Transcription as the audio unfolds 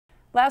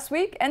Last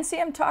week,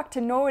 NCM talked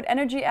to Norwood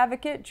energy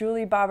advocate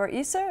Julie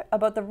Barber-Iser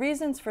about the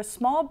reasons for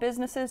small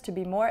businesses to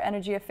be more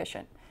energy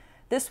efficient.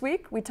 This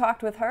week, we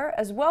talked with her,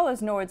 as well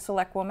as Norwood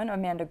Selectwoman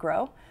Amanda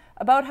Groh,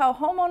 about how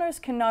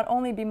homeowners can not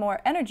only be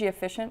more energy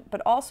efficient,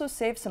 but also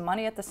save some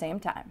money at the same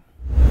time.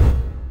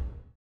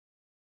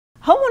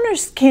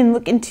 Homeowners can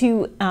look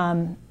into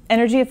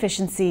energy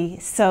efficiency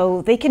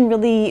so they can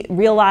really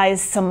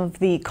realize some of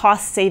the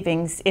cost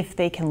savings if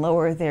they can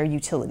lower their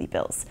utility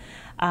bills.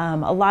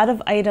 A lot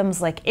of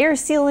items like air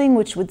sealing,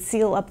 which would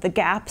seal up the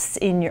gaps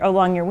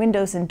along your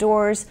windows and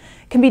doors,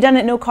 can be done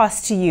at no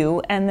cost to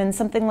you. And then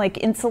something like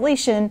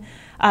insulation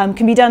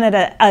can be done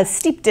at a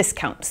steep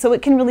discount. So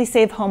it can really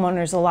save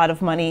homeowners a lot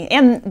of money,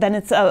 and then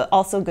it's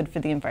also good for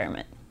the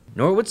environment.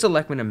 Norwood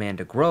Selectman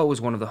Amanda Groh was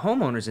one of the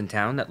homeowners in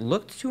town that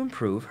looked to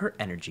improve her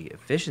energy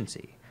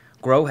efficiency.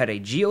 Groh had a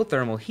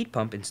geothermal heat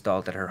pump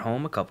installed at her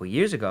home a couple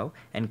years ago,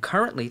 and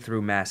currently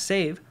through Mass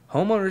Save,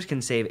 homeowners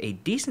can save a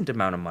decent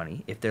amount of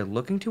money if they're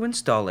looking to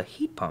install a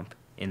heat pump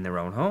in their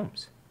own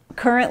homes.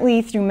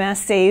 Currently, through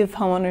Mass Save,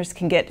 homeowners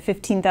can get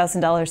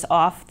 $15,000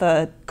 off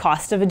the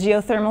cost of a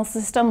geothermal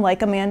system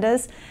like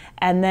Amanda's.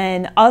 And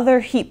then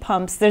other heat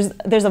pumps, there's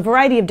a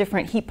variety of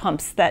different heat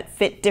pumps that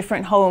fit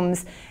different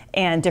homes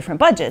and different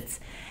budgets.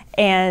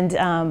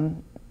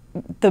 And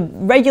the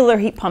regular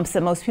heat pumps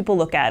that most people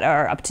look at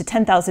are up to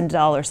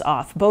 $10,000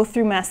 off, both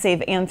through Mass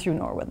Save and through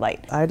Norwood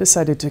Light. I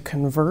decided to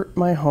convert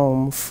my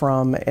home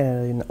from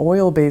an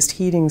oil-based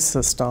heating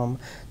system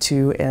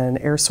to an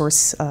air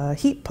source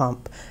heat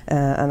pump,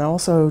 and I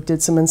also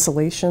did some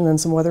insulation and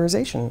some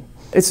weatherization.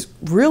 It's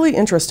really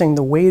interesting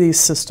the way these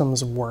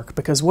systems work,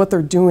 because what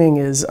they're doing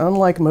is,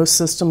 unlike most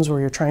systems where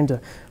you're trying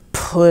to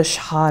push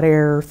hot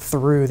air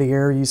through the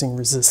air using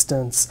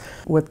resistance,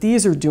 what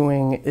these are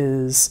doing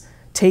is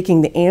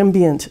taking the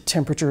ambient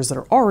temperatures that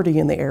are already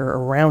in the air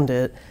around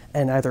it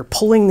and either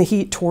pulling the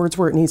heat towards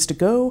where it needs to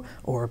go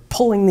or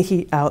pulling the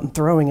heat out and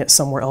throwing it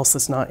somewhere else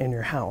that's not in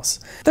your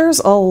house. There's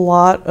a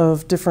lot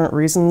of different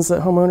reasons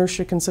that homeowners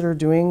should consider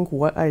doing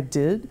what I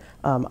did.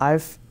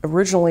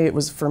 Originally it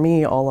was for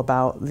me all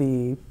about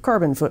the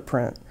carbon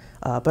footprint.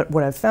 But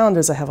what I've found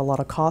is I have a lot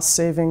of cost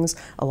savings,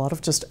 a lot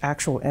of just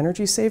actual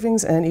energy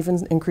savings, and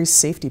even increased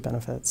safety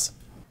benefits.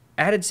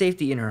 Added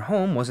safety in her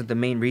home wasn't the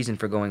main reason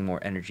for going more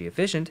energy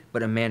efficient,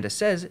 but Amanda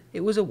says it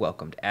was a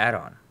welcomed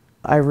add-on.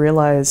 I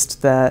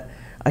realized that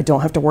I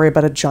don't have to worry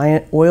about a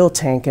giant oil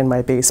tank in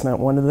my basement.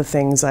 One of the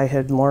things I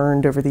had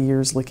learned over the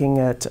years looking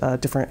at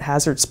different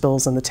hazard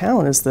spills in the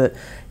town is that,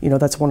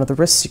 that's one of the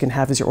risks you can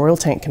have is your oil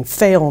tank can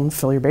fail and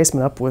fill your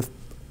basement up with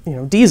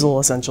diesel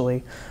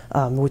essentially,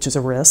 which is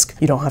a risk.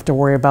 You don't have to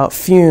worry about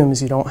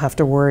fumes. You don't have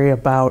to worry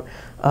about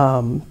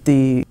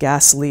the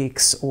gas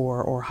leaks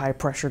or high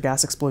pressure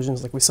gas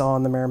explosions like we saw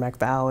in the Merrimack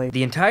Valley.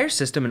 The entire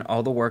system and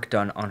all the work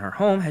done on her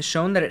home has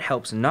shown that it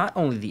helps not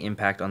only the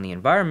impact on the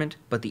environment,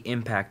 but the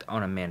impact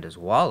on Amanda's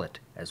wallet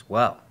as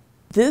well.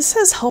 This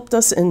has helped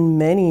us in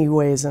many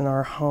ways in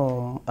our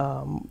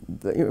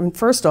home.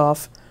 First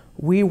off,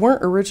 we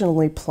weren't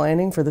originally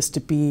planning for this to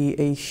be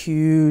a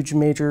huge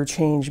major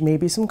change,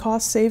 maybe some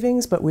cost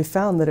savings, but we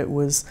found that it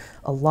was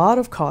a lot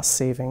of cost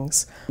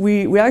savings.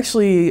 We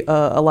actually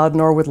allowed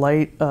Norwood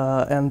Light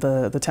and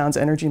the town's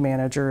energy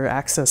manager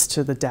access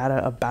to the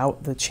data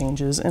about the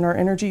changes in our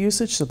energy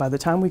usage. So by the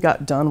time we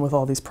got done with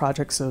all these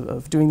projects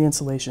of doing the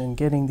insulation,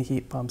 getting the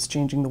heat pumps,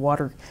 changing the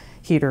water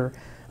heater,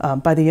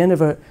 by the end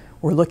of it,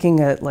 we're looking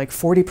at like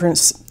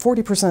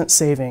 40%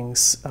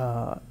 savings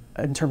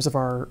in terms of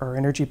our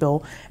energy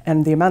bill,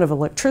 and the amount of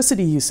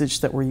electricity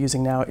usage that we're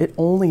using now, it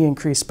only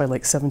increased by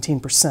like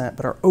 17%,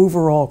 but our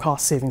overall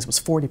cost savings was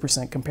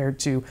 40% compared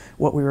to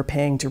what we were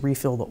paying to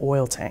refill the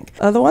oil tank.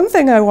 The one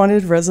thing I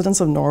wanted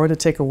residents of Norwood to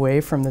take away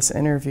from this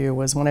interview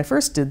was when I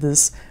first did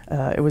this,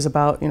 it was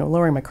about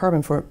lowering my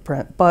carbon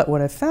footprint, but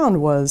what I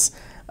found was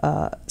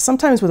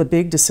sometimes with a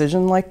big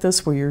decision like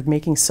this where you're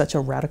making such a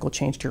radical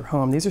change to your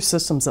home, these are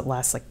systems that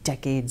last like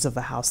decades of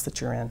the house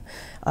that you're in.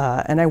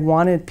 And I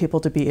wanted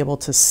people to be able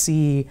to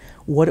see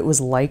what it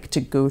was like to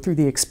go through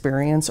the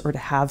experience, or to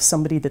have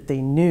somebody that they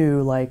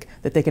knew, like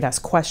that they could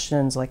ask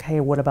questions like, hey,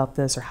 what about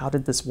this, or how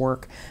did this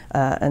work?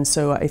 And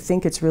so I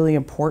think it's really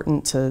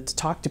important to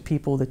talk to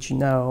people that you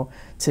know,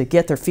 to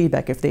get their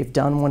feedback if they've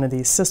done one of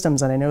these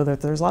systems. And I know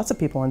that there's lots of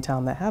people in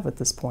town that have at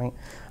this point.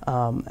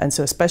 And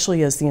so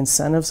especially as the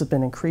incentives have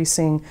been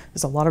increasing,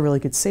 there's a lot of really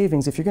good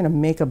savings. If you're going to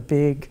make a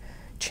big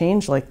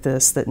change like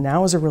this, that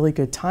now is a really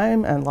good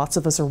time, and lots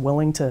of us are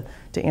willing to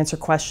answer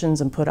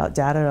questions and put out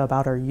data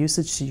about our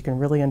usage so you can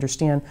really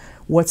understand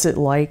what's it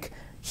like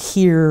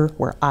here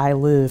where I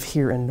live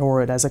here in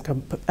Norwood,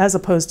 as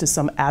opposed to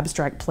some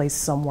abstract place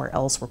somewhere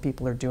else where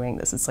people are doing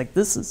this. It's like,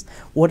 this is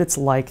what it's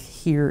like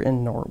here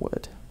in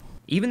Norwood.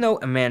 Even though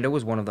Amanda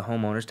was one of the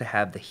homeowners to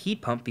have the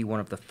heat pump be one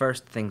of the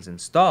first things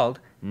installed,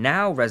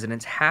 now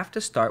residents have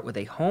to start with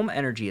a home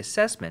energy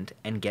assessment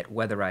and get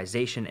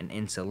weatherization and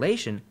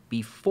insulation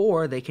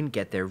before they can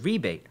get their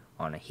rebate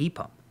on a heat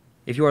pump.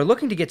 If you are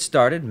looking to get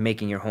started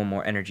making your home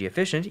more energy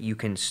efficient, you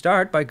can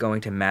start by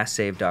going to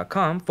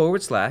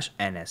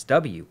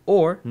masssave.com/NSW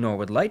or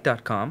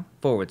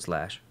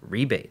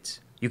norwoodlight.com/rebates.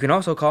 You can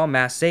also call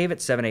Mass Save at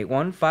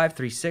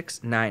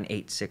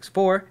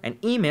 781-536-9864 and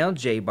email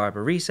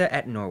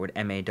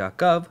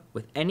jbarbarisa@norwoodma.gov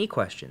with any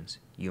questions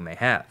you may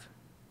have.